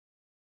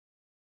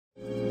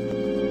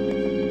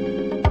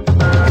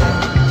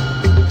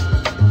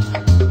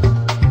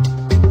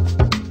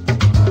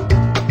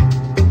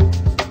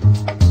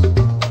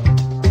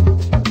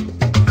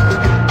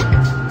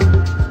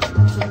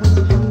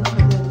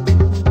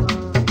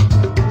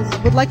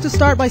would like to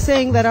start by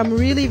saying that I'm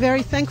really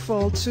very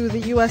thankful to the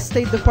U.S.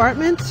 State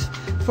Department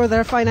for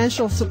their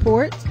financial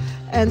support,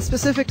 and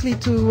specifically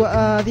to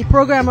the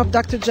program of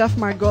Dr. Jeff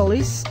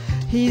Margolis.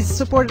 He's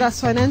supported us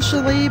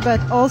financially, but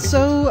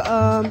also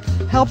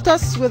helped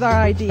us with our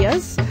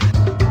ideas.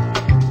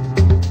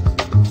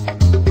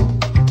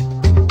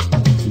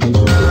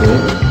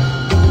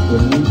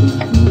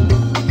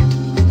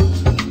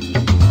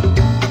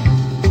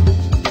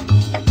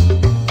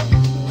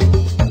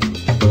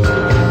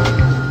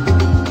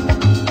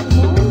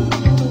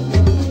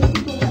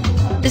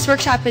 This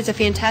workshop is a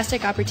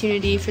fantastic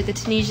opportunity for the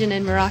Tunisian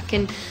and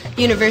Moroccan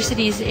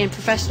universities and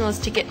professionals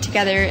to get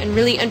together and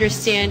really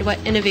understand what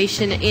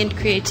innovation and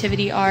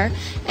creativity are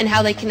and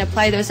how they can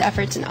apply those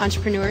efforts in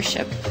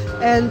entrepreneurship.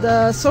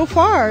 And so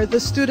far, the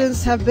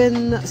students have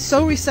been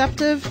so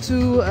receptive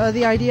to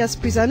the ideas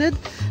presented.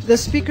 The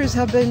speakers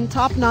have been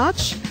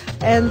top-notch,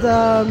 and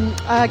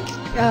I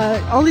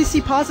only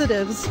see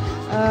positives.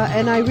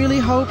 And I really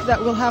hope that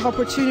we'll have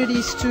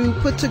opportunities to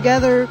put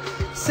together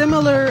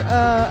similar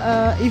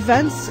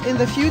events in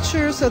the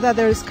future, so that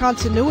there is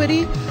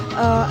continuity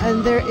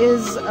and there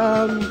is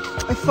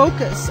a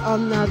focus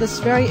on this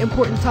very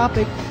important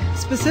topic,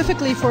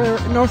 specifically for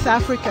North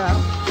Africa.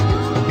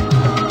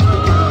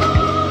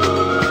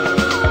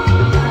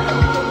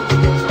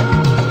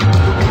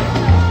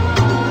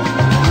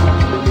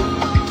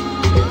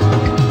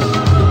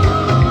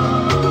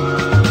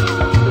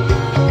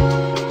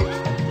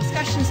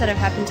 That have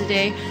happened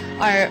today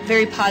are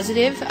very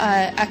positive.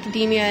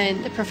 Academia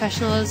and the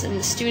professionals and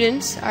the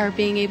students are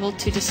being able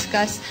to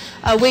discuss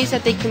ways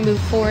that they can move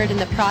forward in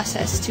the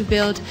process to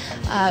build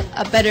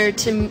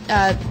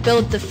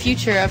build the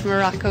future of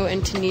Morocco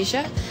and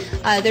Tunisia.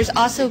 There's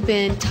also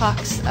been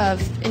talks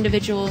of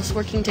individuals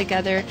working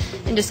together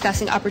and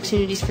discussing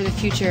opportunities for the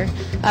future,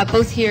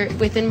 both here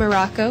within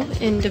Morocco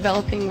in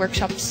developing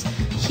workshops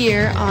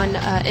here on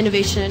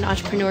innovation and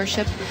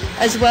entrepreneurship,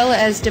 as well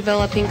as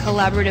developing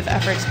collaborative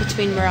efforts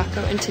between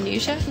Morocco and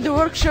Tunisia. The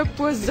workshop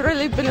was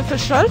really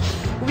beneficial.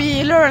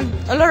 We learned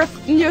a lot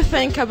of new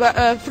things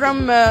about,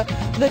 from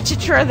the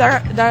teacher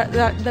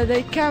that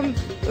they come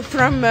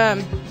from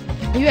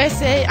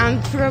USA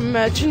and from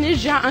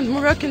Tunisia and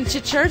Moroccan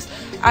teachers.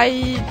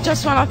 I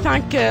just want to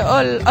thank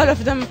all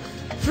of them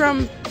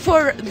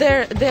for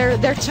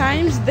their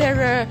times,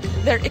 their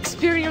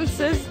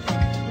experiences.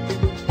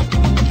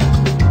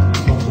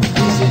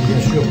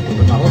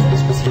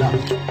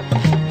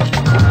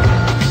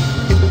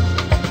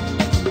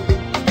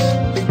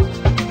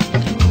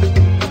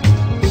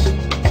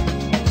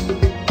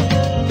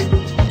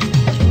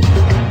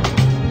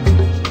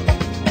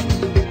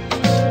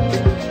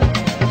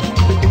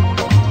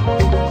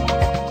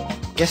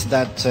 Guess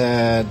that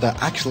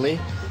actually,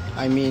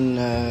 I mean,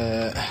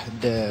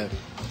 the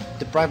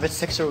private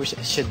sector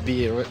should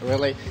be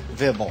really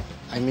viable.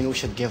 I mean, we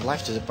should give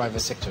life to the private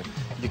sector,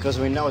 because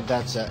we know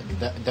that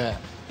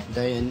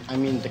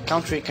the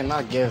country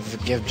cannot give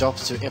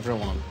jobs to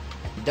everyone.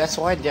 That's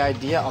why the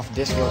idea of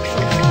this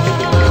workshop.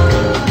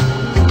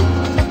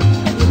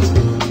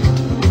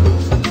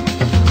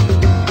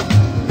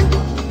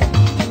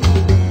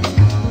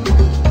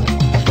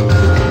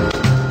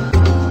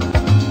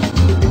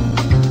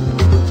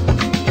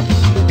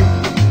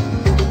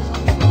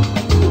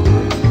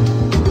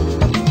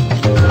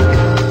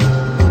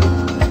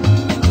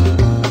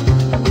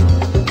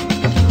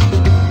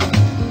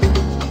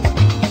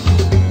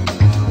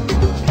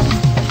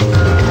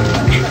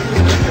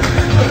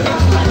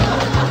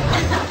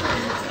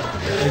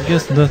 I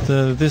guess that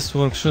this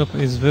workshop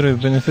is very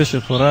beneficial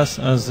for us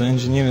as an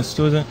engineering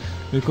student,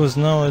 because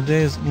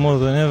nowadays more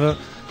than ever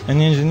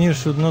an engineer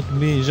should not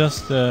be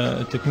just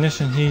a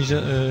technician. He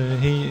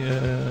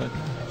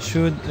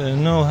should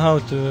know how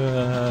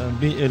to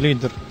be a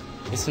leader.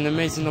 It's an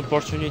amazing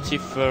opportunity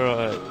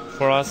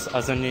for us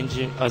as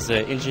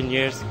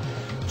engineers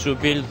to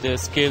build the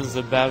skills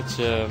about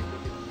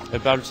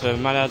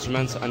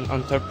management and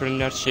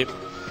entrepreneurship,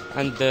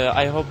 and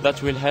I hope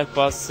that will help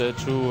us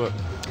to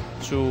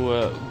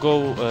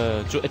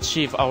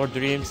achieve our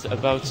dreams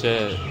about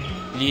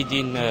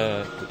leading and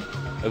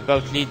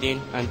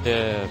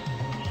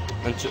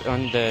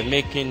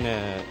making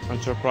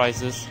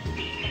enterprises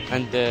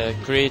and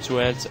create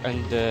wealth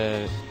and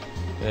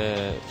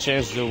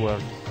change the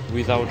world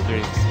with our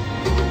dreams.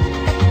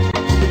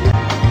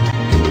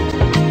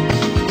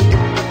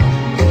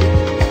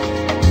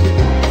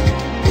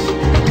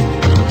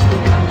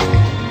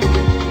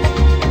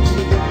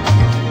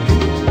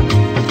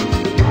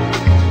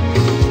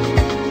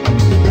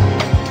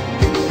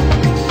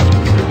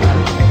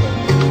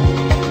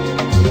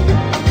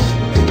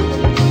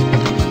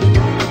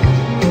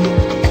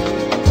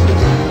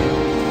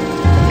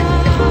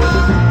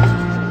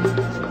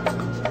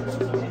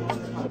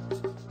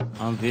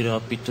 I'm very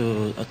happy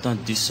to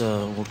attend this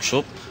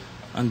workshop,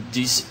 and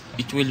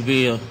it will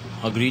be a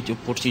great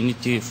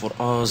opportunity for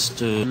us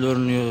to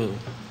learn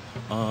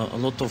a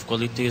lot of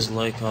qualities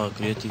like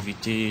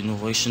creativity,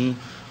 innovation.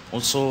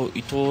 Also,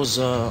 it was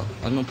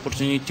an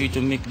opportunity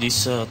to make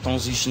this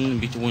transition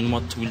between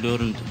what we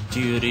learned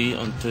theory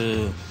and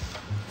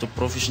to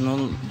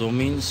professional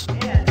domains.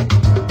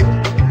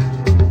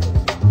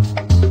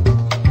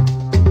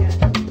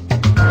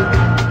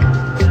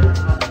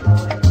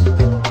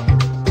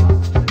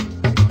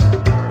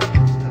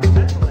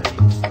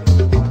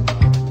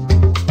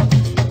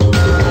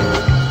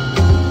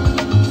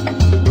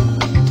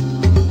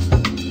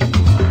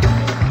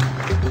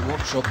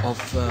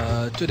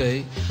 Of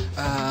today,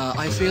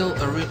 I feel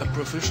a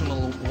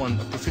professional one,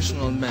 a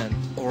professional man,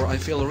 or I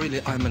feel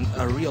really I'm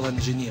a real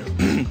engineer.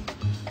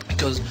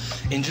 Because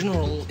in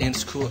general, in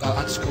school,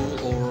 at school,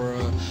 or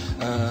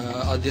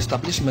at the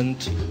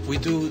establishment, we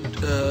do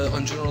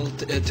in general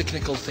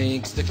technical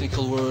things,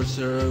 technical words,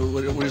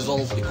 we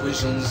resolve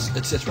equations,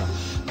 etc.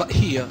 But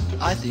here,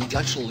 I think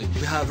actually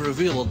we have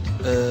revealed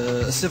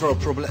several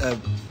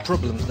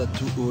problems that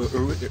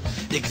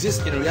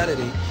exist in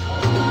reality.